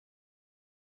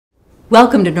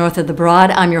Welcome to North of the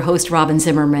Broad. I'm your host, Robyn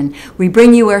Zimmerman. We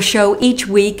bring you our show each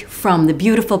week from the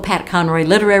beautiful Pat Conroy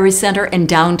Literary Center in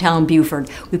downtown Beaufort.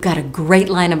 We've got a great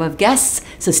lineup of guests,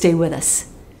 so stay with us.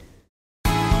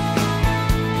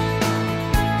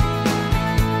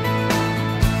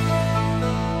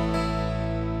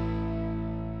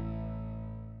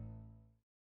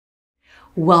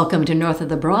 Welcome to North of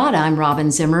the Broad. I'm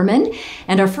Robyn Zimmerman,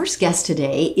 and our first guest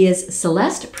today is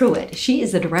Celeste Pruit. She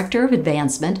is the Director of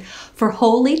Advancement for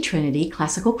Holy Trinity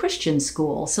Classical Christian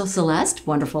School. So Celeste,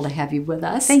 wonderful to have you with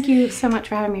us. Thank you so much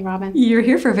for having me, Robyn. You're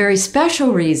here for a very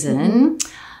special reason.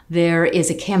 There is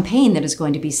a campaign that is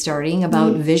going to be starting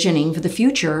about visioning for the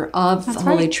future of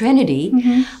Holy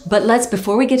Trinity. But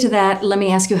before we get to that, let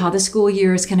me ask you how the school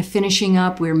year is kind of finishing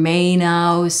up. We're May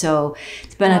now, so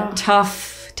it's been a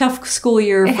tough school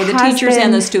year for the teachers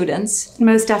and the students.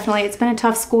 Most definitely. It's been a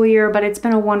tough school year, but it's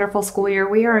been a wonderful school year.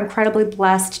 We are incredibly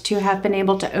blessed to have been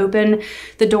able to open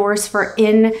the doors for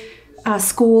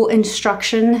school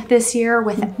instruction this year,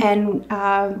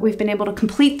 and we've been able to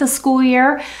complete the school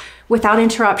year without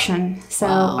interruption. So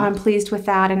I'm pleased with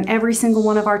that. And every single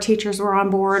one of our teachers were on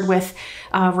board with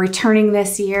returning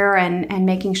this year and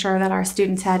making sure that our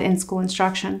students had in-school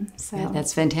instruction. So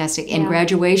that's fantastic. And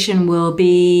graduation will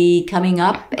be coming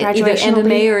up either end of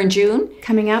May or in June?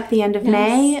 Coming up the end of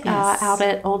May out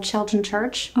at Old Sheldon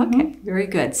Church. Okay, very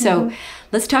good. So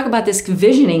let's talk about this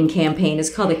visioning campaign.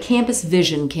 It's called the Campus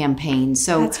Vision Campaign.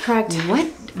 So that's correct.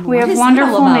 We have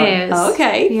wonderful news.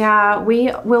 Okay. Yeah,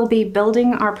 we will be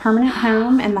building our permanent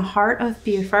home in the heart of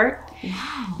Beaufort.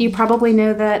 Wow. You probably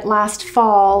know that last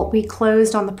fall we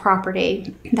closed on the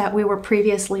property that we were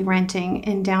previously renting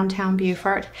in downtown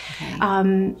Beaufort.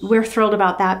 Okay. We're thrilled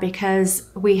about that because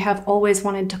we have always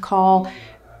wanted to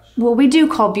we do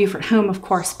call Beaufort home, of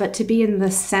course, but to be in the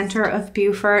center of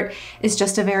Beaufort is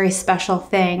just a very special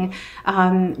thing.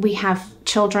 We have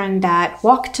children that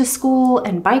walk to school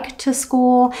and bike to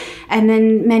school, and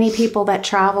then many people that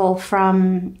travel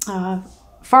from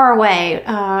far away.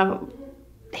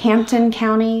 Hampton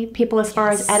County, people as far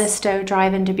as Edisto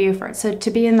drive into Beaufort. So to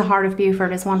be in the heart of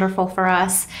Beaufort is wonderful for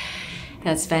us.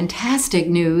 That's fantastic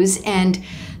news. And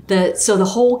so the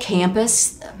whole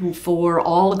campus for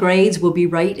all grades will be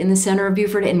right in the center of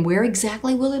Beaufort. And where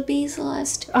exactly will it be,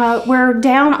 Celeste? We're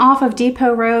down off of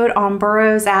Depot Road on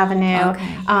Burroughs Avenue.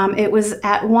 Okay. It was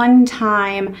at one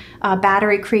time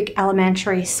Battery Creek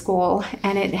Elementary School,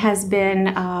 and it has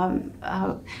been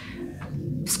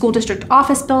school district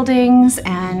office buildings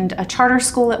and a charter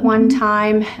school at one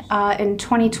time. In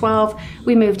 2012,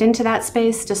 we moved into that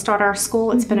space to start our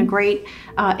school. It's been a great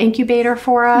incubator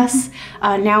for us.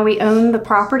 Now we own the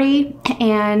property,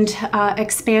 and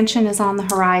expansion is on the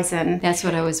horizon. That's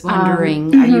what I was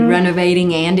wondering. Are you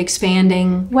renovating and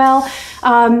expanding? Well,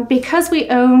 because we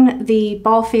own the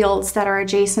ball fields that are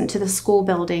adjacent to the school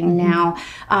building now,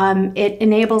 it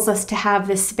enables us to have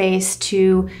this space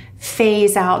to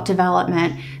phase out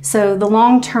development. So the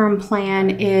long-term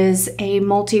plan is a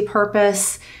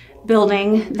multi-purpose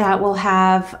building that will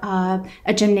have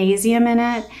a gymnasium in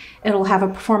it. It'll have a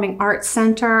performing arts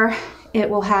center. It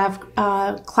will have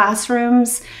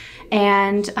classrooms,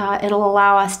 and it'll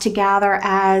allow us to gather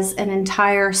as an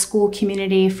entire school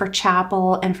community for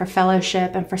chapel and for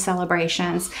fellowship and for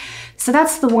celebrations. So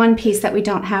that's the one piece that we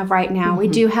don't have right now. We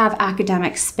do have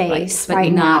academic space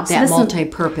right now. But not that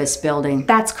multi-purpose building.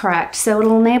 That's correct. So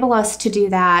it'll enable us to do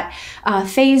that.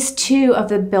 Phase 2 of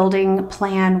the building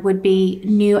plan would be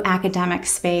new academic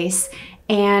space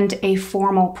and a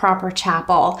formal proper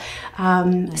chapel.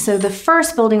 So the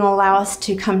first building will allow us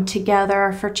to come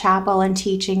together for chapel and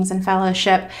teachings and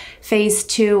fellowship. Phase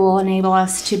 2 will enable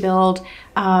us to build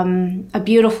a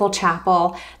beautiful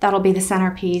chapel that'll be the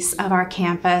centerpiece of our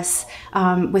campus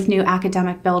with new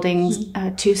academic buildings,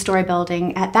 a 2-story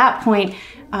building. At that point,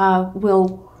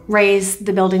 we'll raise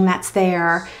the building that's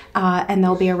there, and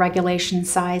there'll be a regulation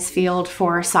size field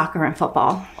for soccer and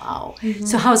football. Wow.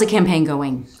 So how's the campaign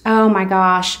going? Oh my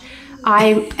gosh.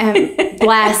 I am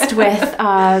blessed with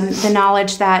the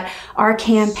knowledge that our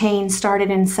campaign started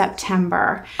in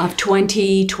September. Of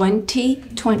 2020?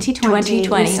 2020.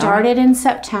 We started in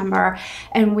September,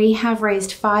 and we have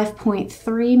raised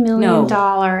 $5.3 million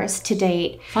to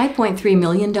date. $5.3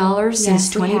 million since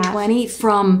 2020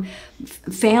 from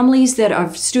families that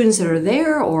are students that are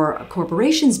there, or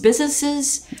corporations,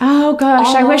 businesses? Oh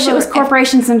gosh, I wish it was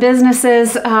corporations and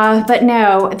businesses, but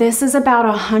no, this is about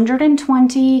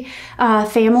 120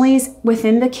 families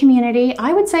within the community.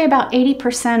 I would say about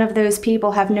 80% of those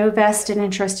people have no vested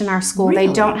interest in our school. Really?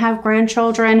 They don't have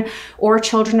grandchildren or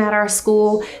children at our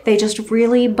school. They just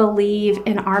really believe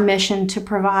in our mission to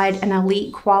provide an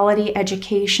elite quality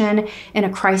education in a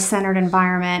Christ-centered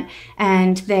environment,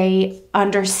 and they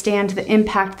understand the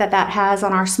impact that that has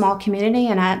on our small community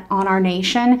and on our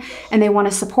nation, and they want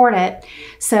to support it.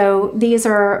 So these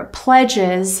are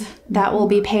pledges that will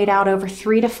be paid out over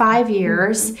 3 to 5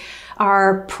 years.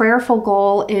 Our prayerful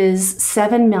goal is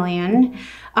 $7 million.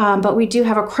 But we do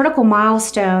have a critical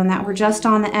milestone that we're just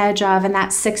on the edge of, and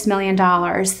that's $6 million. The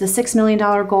 $6 million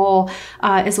goal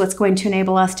is what's going to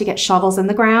enable us to get shovels in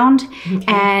the ground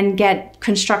and get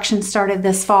construction started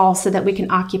this fall so that we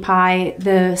can occupy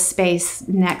the space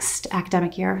next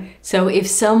academic year. So if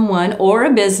someone or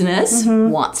a business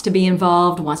wants to be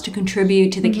involved, wants to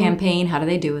contribute to the campaign, how do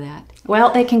they do that?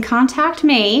 Well, they can contact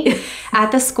me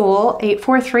at the school,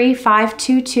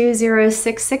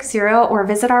 843-522-0660, or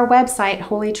visit our website,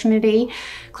 Holy Trinity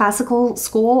Classical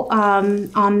School,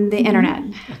 on the internet.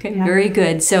 Okay, very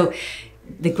good. So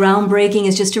the groundbreaking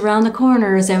is just around the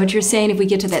corner. Is that what you're saying? If we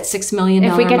get to that $6 million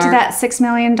mark? If we get to that $6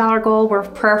 million goal, we're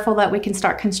prayerful that we can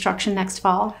start construction next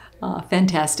fall.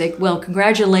 Fantastic. Well,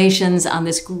 congratulations on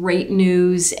this great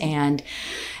news, and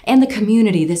the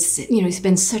community. This, has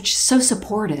been so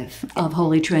supportive of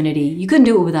Holy Trinity. You couldn't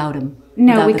do it without them.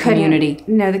 No, we couldn't. Community.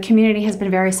 No, the community has been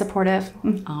very supportive.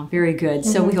 Oh, very good.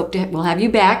 So we hope we'll have you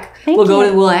back. Thank you.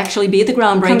 We'll actually be at the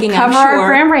groundbreaking, I'm sure. Cover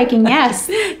our groundbreaking, yes.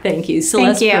 Thank you.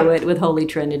 Celeste Pruit with Holy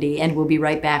Trinity, and we'll be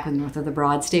right back with North of the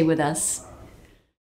Broad. Stay with us.